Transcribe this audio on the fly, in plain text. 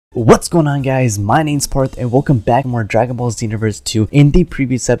What's going on, guys? My name's Parth and welcome back to more Dragon Ball Xenoverse 2. In the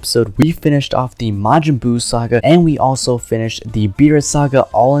previous episode, we finished off the Majin Buu saga and we also finished the Beerus saga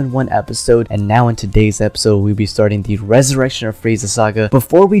all in one episode, and now in today's episode we'll be starting the Resurrection of Frieza saga.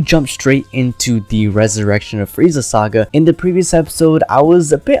 Before we jump straight into the Resurrection of Frieza saga, in the previous episode I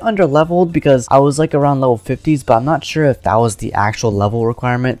was a bit under leveled because I was like around level 50s, but I'm not sure if that was the actual level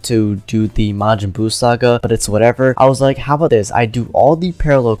requirement to do the Majin Buu saga, but it's whatever. I was like, how about this? I do all the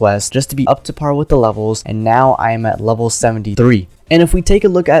parallel quests just to be up to par with the levels, and now I am at level 73. And if we take a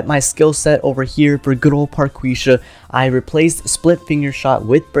look at my skill set over here for good old Parquisha, I replaced Split Finger Shot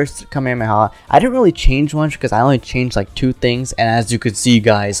with Burst Kamehameha. I didn't really change much because I only changed like two things, and as you could see,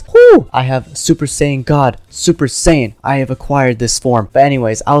 guys, whoo, I have Super Saiyan God, Super Saiyan. I have acquired this form. But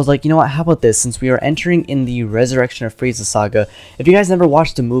anyways, I was like, you know what, how about this? Since we are entering in the Resurrection of Frieza saga, if you guys never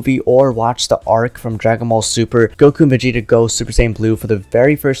watched the movie or watched the arc from Dragon Ball Super, Goku and Vegeta go Super Saiyan Blue for the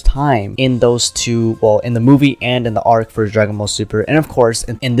very first time in those two, well, in the movie and in the arc for Dragon Ball Super, and of course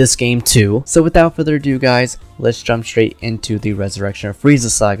in this game too. So without further ado, guys, let's jump straight into the Resurrection of Frieza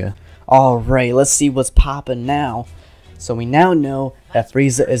saga. Alright, let's see what's poppin' now. So we now know that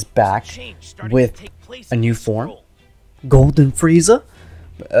Frieza is back with a new form, Golden Frieza.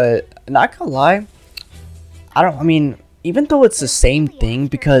 Not gonna lie, I mean, even though it's the same thing,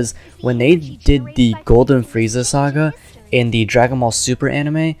 because when they did the Golden Frieza saga in the Dragon Ball Super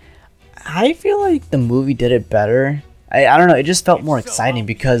anime, I feel like the movie did it better. I don't know, it just felt more exciting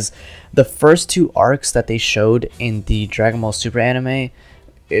because the first two arcs that they showed in the Dragon Ball Super anime,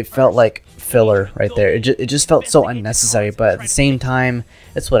 it felt like filler right there. It just felt so unnecessary, but at the same time,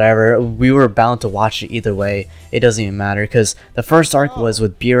 it's whatever. We were bound to watch it either way. It doesn't even matter because the first arc was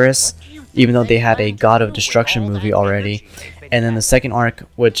with Beerus, even though they had a God of Destruction movie already. And then the second arc,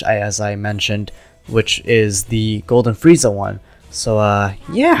 which as I mentioned, which is the Golden Frieza one. I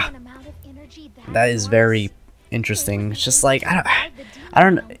that is very interesting. It's just like I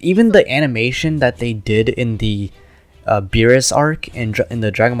don't even the animation that they did in the Beerus arc in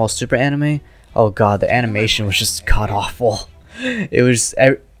the Dragon Ball Super anime. Oh god, the animation was just god awful. It was,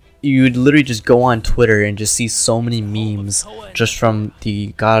 you'd literally just go on Twitter and just see so many memes just from the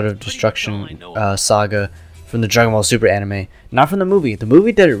God of Destruction saga from the Dragon Ball Super anime, not from the movie. The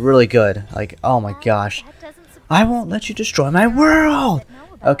movie did it really good. Like, oh my gosh, I won't let you destroy my world.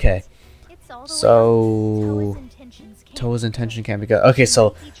 Okay. So Towa's intention can't be good. Okay,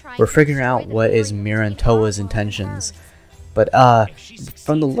 so we're figuring out what is Mira and Towa's intentions. But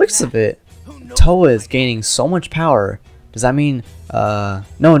from the looks of it, Towa is gaining so much power. Does that mean no,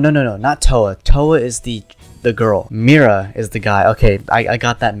 not Towa. Towa is the girl. Mira is the guy. Okay, I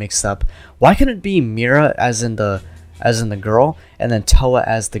got that mixed up. Why couldn't it be Mira as in the girl and then Towa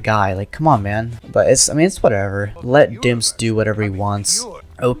as the guy? Like, come on, man. But it's whatever. Let Dimps do whatever he wants.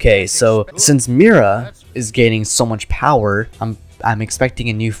 Okay, so since Mira is gaining so much power, I'm expecting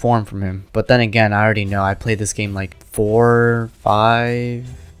a new form from him. But then again, I already know I played this game like 4, 5,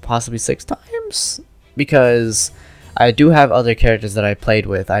 possibly 6 times, because I do have other characters that I played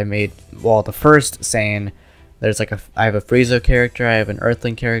with. I made, well, the first Saiyan, there's like I have a Frieza character, I have an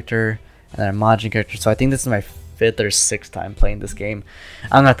Earthling character, and then a Majin character. So I think this is my 5th or 6th time playing this game. I'm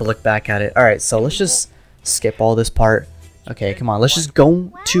gonna have to look back at it. Alright, so let's just skip all this part. Okay, come on, let's just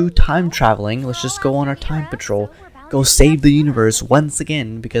go to time traveling. Let's just go on our time patrol. Go save the universe once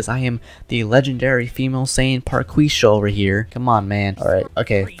again, because I am the legendary female Saiyan Parquisha over here. Come on, man. Alright,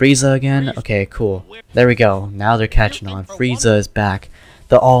 okay, Frieza again. Okay, cool. There we go. Now they're catching on. Frieza is back.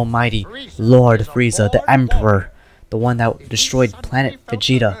 The almighty Lord Frieza, the Emperor. The one that destroyed Planet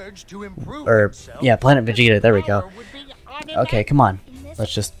Vegeta. Or, yeah, Planet Vegeta. There we go. Okay, come on. We're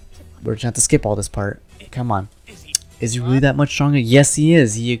just gonna have to skip all this part. Come on. Is he really that much stronger? Yes, he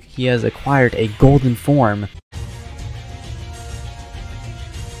is. He has acquired a golden form.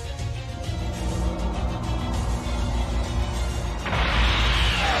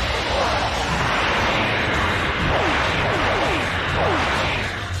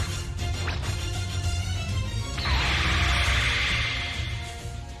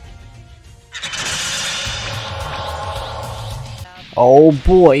 Oh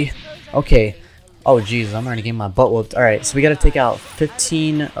boy. Okay. Oh jeez, I'm already getting my butt whooped. Alright, so we gotta take out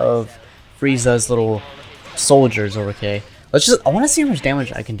 15 of Frieza's little soldiers over, okay? Let's just, I wanna see how much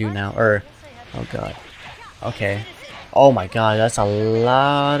damage I can do now. Or, oh god. Okay. Oh my god, that's a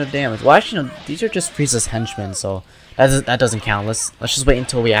lot of damage. Well, actually, no, these are just Frieza's henchmen, so that doesn't count. Let's just wait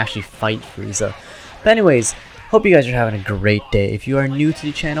until we actually fight Frieza. But anyways, hope you guys are having a great day. If you are new to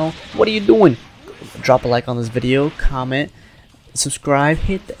the channel, what are you doing? Drop a like on this video, comment, subscribe,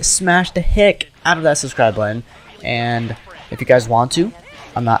 smash the heck out of that subscribe button, and if you guys want to,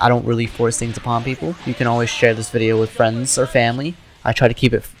 I don't really force things upon people. You can always share this video with friends or family. I try to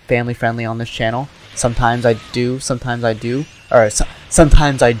keep it family friendly on this channel. Sometimes I do, sometimes I do, or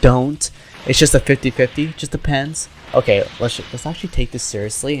sometimes I don't. It's just a 50-50, just depends. Okay, let's actually take this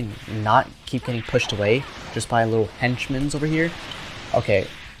seriously and not keep getting pushed away just by little henchmen over here. Okay,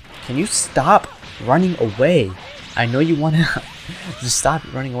 can you stop running away? I know you want to just stop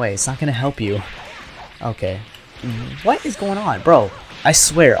running away. It's not going to help you. Okay, what is going on, bro? I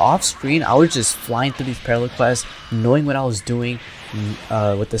swear, off screen, I was just flying through these parallel quests, knowing what I was doing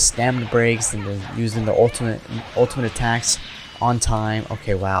with the stamina breaks and using the ultimate attacks on time.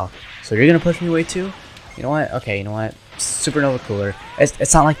 Okay, wow. So you're gonna push me away too? You know what? Okay, you know what? Supernova Cooler.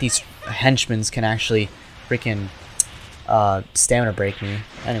 It's not like these henchmen can actually freaking stamina break me.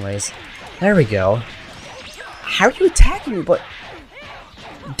 Anyways, there we go. How are you attacking me? But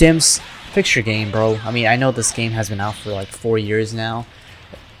Dims, fix your game, bro. I mean, I know this game has been out for like 4 years now.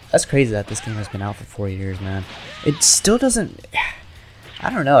 That's crazy that this game has been out for 4 years, man. It still doesn't. I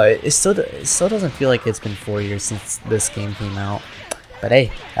don't know. It still doesn't feel like it's been 4 years since this game came out. But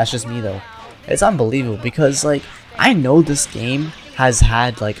hey, that's just me though. It's unbelievable because like I know this game has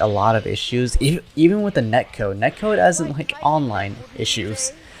had like a lot of issues, even with the netcode. Netcode hasn't like online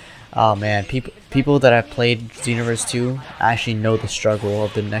issues. Oh man, people that have played Xenoverse 2 actually know the struggle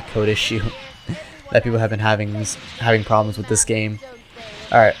of the netcode issue that people have been having problems with this game.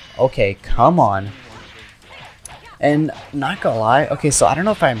 All right, okay, come on. And not gonna lie, okay, so I don't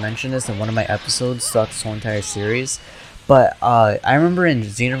know if I mentioned this in one of my episodes throughout this whole entire series, but I remember in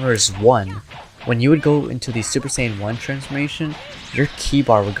Xenoverse 1, when you would go into the Super Saiyan 1 transformation, your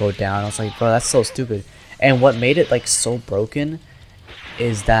keybar would go down. I was like, bro, that's so stupid. And what made it like so broken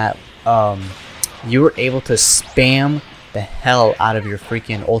is that you were able to spam the hell out of your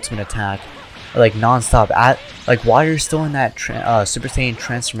freaking ultimate attack, like non-stop. Like while you're still in that Super Saiyan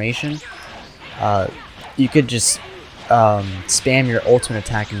transformation, you could just spam your ultimate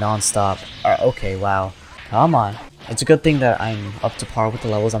attack non-stop. Okay, wow, come on. It's a good thing that I'm up to par with the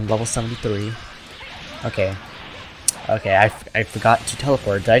levels. I'm level 73. Okay, I forgot to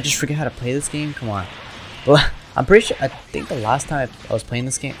teleport. Did I just forget how to play this game? Come on. Well, I'm pretty sure. I think the last time I was playing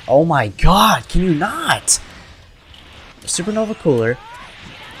this game. Oh my god! Can you not? Supernova Cooler.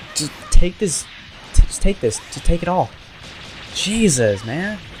 Just take this. Just take this. Just take it all. Jesus,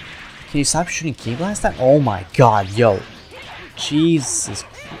 man. Can you stop shooting Ki Blast at? Oh my god, yo. Jesus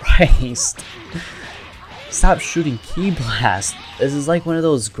Christ. Stop shooting Ki Blast. This is like one of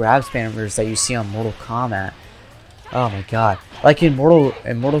those grab spammers that you see on Mortal Kombat. Oh my god. Like in Mortal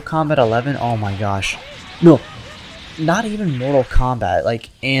Kombat 11. Oh my gosh. No. Not even Mortal Kombat. Like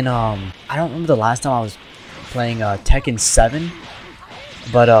in I don't remember the last time I was playing Tekken 7.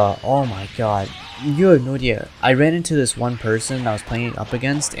 But oh my god. You have no idea. I ran into this one person I was playing up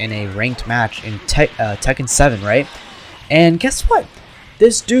against in a ranked match in Tekken 7, right? And guess what?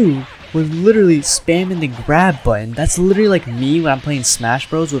 This dude was literally spamming the grab button. That's literally like me when I'm playing Smash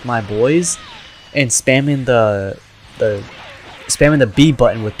Bros with my boys and spamming the B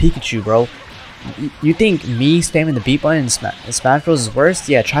button with Pikachu, bro. You think me spamming the B button in Smash Bros is worse?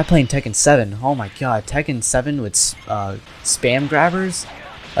 Yeah, try playing Tekken 7. Oh my god, Tekken 7 with spam grabbers,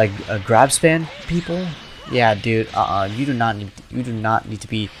 like grab spam people. Yeah, dude. You do not need to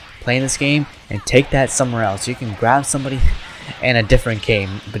be playing this game, and take that somewhere else. You can grab somebody in a different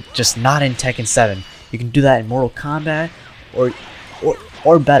game, but just not in Tekken 7. You can do that in Mortal Kombat,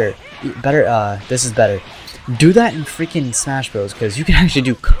 or better. This is better. Do that in freaking Smash Bros, because you can actually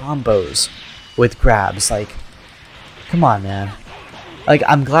do combos with grabs. Like, come on, man. Like,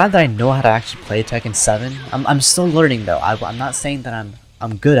 I'm glad that I know how to actually play Tekken 7. I'm still learning though. I'm not saying that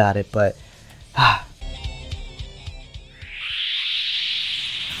I'm good at it, but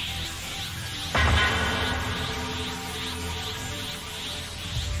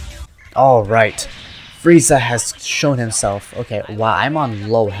Alright, Frieza has shown himself. Okay, wow, I'm on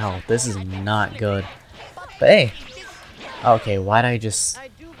low health. This is not good. But hey, okay, why'd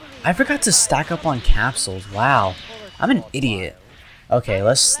I forgot to stack up on capsules. Wow, I'm an idiot. Okay,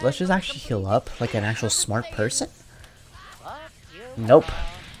 let's just actually heal up like an actual smart person. Nope.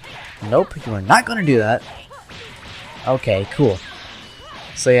 Nope, you are not gonna do that. Okay, cool.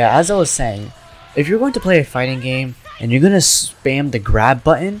 So yeah, as I was saying, if you're going to play a fighting game and you're gonna spam the grab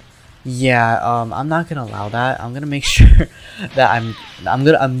button, yeah, I'm not gonna allow that. I'm gonna make sure that I'm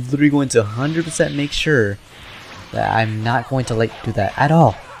literally going to 100% make sure that I'm not going to let you do that at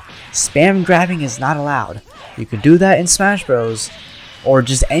all. Spam grabbing is not allowed. You can do that in Smash Bros, or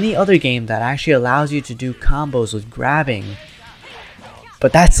just any other game that actually allows you to do combos with grabbing.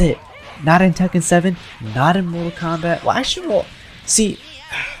 But that's it. Not in Tekken 7, not in Mortal Kombat. Well, actually, well, see,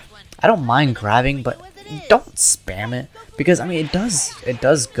 I don't mind grabbing, but don't spam it, because I mean it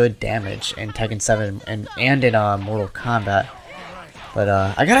does good damage in Tekken 7 and in Mortal Kombat. But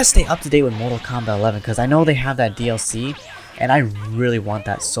I gotta stay up to date with Mortal Kombat 11 because I know they have that DLC, and I really want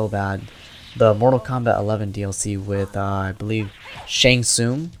that so bad. The Mortal Kombat 11 DLC with I believe Shang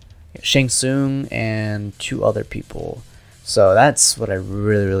Tsung and 2 other people. So that's what I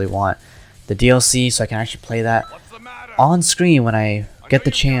really want. The DLC, so I can actually play that on screen when I get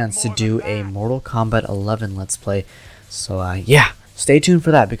the chance to do a Mortal Kombat 11 Let's Play. So yeah, stay tuned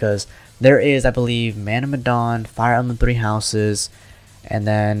for that, because there is, I believe, Man of Medan, Fire Emblem 3 Houses, and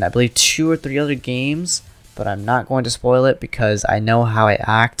then I believe 2 or 3 other games, but I'm not going to spoil it because I know how I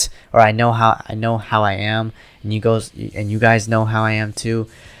act, or I know how I am, and you guys know how I am too.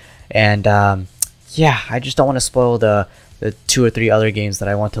 And yeah, I just don't want to spoil the 2 or 3 other games that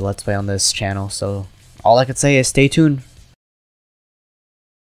I want to Let's Play on this channel. So all I can say is stay tuned.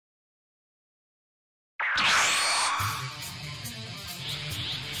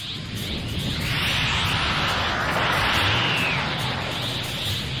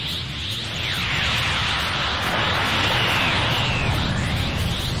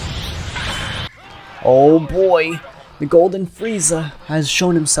 Oh boy, the Golden Frieza has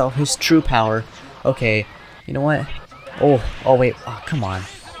shown himself his true power. Okay, you know what? Oh wait, oh come on.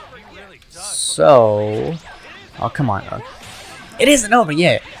 So, oh come on. It isn't over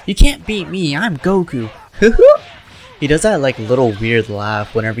yet. You can't beat me. I'm Goku. He does that like little weird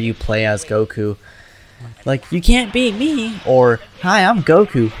laugh whenever you play as Goku. Like, you can't beat me, or hi, I'm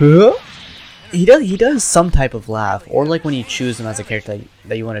Goku. He does some type of laugh, or like when you choose him as a character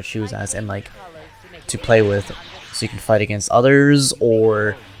that you want to choose as, and like to play with, so you can fight against others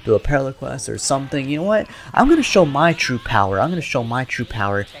or do a parallel quest or something. You know what? I'm gonna show my true power.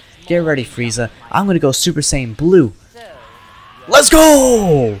 Get ready, Frieza. I'm gonna go Super Saiyan Blue. Let's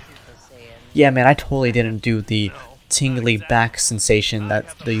go! Yeah, man, I totally didn't do the tingly back sensation that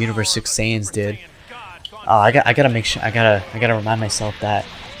the Xenoverse 6 Saiyans did. I gotta make sure. I gotta remind myself that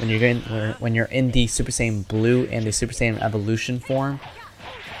when you're in the Super Saiyan Blue and the Super Saiyan Evolution form,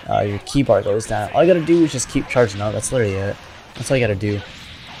 your key bar goes down. All you gotta do is just keep charging up. That's literally it. That's all you gotta do.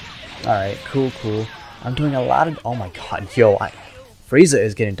 Alright, cool. I'm doing a lot of... Oh my god, yo, Frieza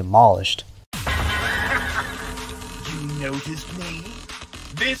is getting demolished. You noticed me?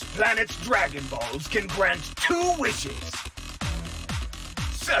 This planet's Dragon Balls can grant 2 wishes.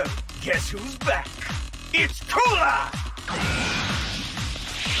 So, guess who's back? It's Cooler!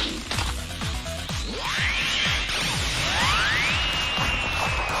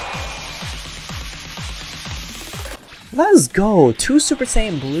 Let's go! 2 Super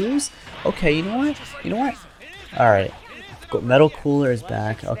Saiyan Blues? Okay, you know what? Alright. Metal Cooler is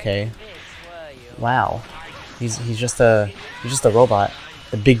back. Okay. Wow. He's just a robot.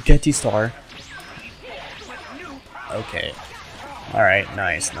 The Big Getty Star. Okay. Alright,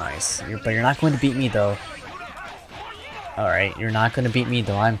 nice. But you're not going to beat me though. Alright, you're not going to beat me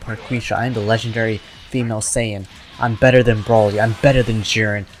though. I'm Parquisha. I'm the legendary female Saiyan. I'm better than Broly. I'm better than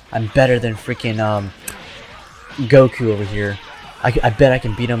Jiren. I'm better than freaking Goku over here. I bet I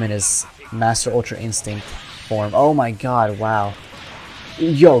can beat him in his Master Ultra Instinct form. Oh my god, wow.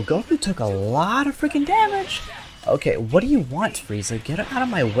 Yo, Goku took a lot of freaking damage. Okay, what do you want, Frieza? Get out of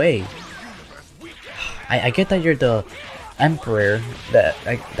my way. I get that you're the Emperor.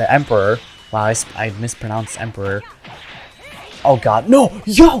 The Emperor. Wow, I mispronounced Emperor. Oh god, no!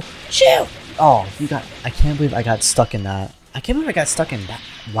 Yo! Chill! Oh, I can't believe I got stuck in that.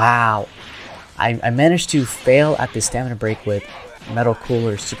 Wow. I managed to fail at the stamina break with Metal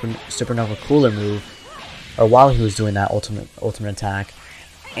Cooler Supernova Cooler move, or while he was doing that ultimate attack,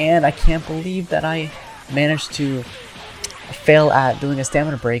 and I can't believe that I managed to fail at doing a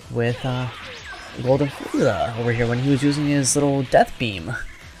stamina break with Golden Frieza over here when he was using his little death beam.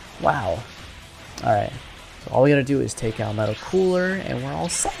 Wow. Alright, so all we gotta do is take out Metal Cooler and we're all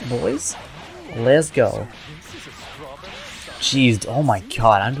set, boys. Let's go. Jeez, oh my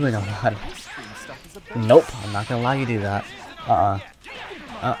god, I'm doing a lot of... Nope, I'm not gonna allow you to do that.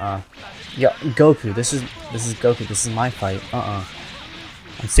 Yo, Goku, this is Goku, this is my fight. I'm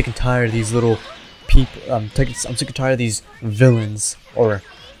sick and tired of these little people. I'm sick and tired of these villains, or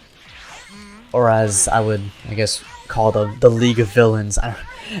as I would, I guess, call the League of Villains.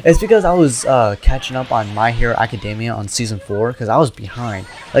 It's because I was catching up on My Hero Academia on season 4, because I was behind.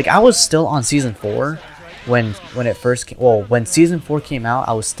 Like, I was still on season 4 when it first came. Well, when season 4 came out,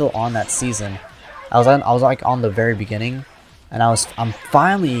 I was still on that season. I was like on the very beginning, and I'm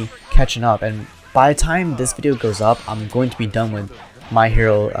finally catching up. And by the time this video goes up, I'm going to be done with My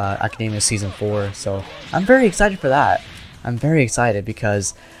Hero Academia season 4. So I'm very excited for that. I'm very excited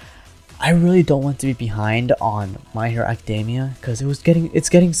because I really don't want to be behind on My Hero Academia because it's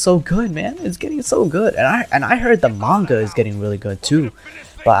getting so good, man. It's getting so good, and I heard the manga is getting really good too,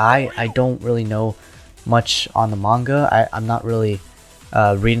 but I don't really know much on the manga. I'm not really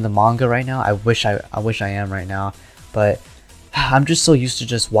reading the manga right now. I wish I am right now, but I'm just so used to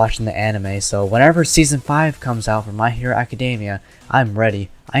just watching the anime. So whenever season 5 comes out for My Hero Academia, I'm ready.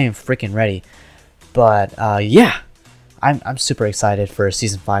 I am freaking ready. But yeah, I'm super excited for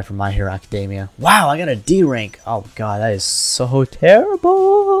season 5 for My Hero Academia. Wow, I got a D rank. Oh god, that is so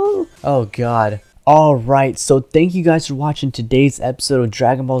terrible. Oh god. Alright, so thank you guys for watching today's episode of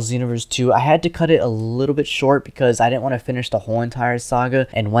Dragon Ball Xenoverse 2. I had to cut it a little bit short because I didn't want to finish the whole entire saga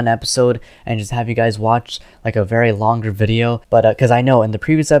in one episode and just have you guys watch like a very longer video. But because I know in the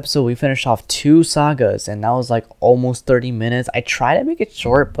previous episode we finished off 2 sagas and that was like almost 30 minutes. I tried to make it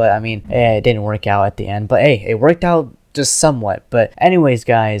short, but I mean, it didn't work out at the end. But hey, it worked out just somewhat. But anyways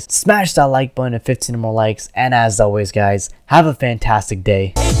guys, smash that like button at 15 or more likes, and as always guys, have a fantastic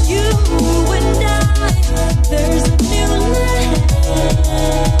day.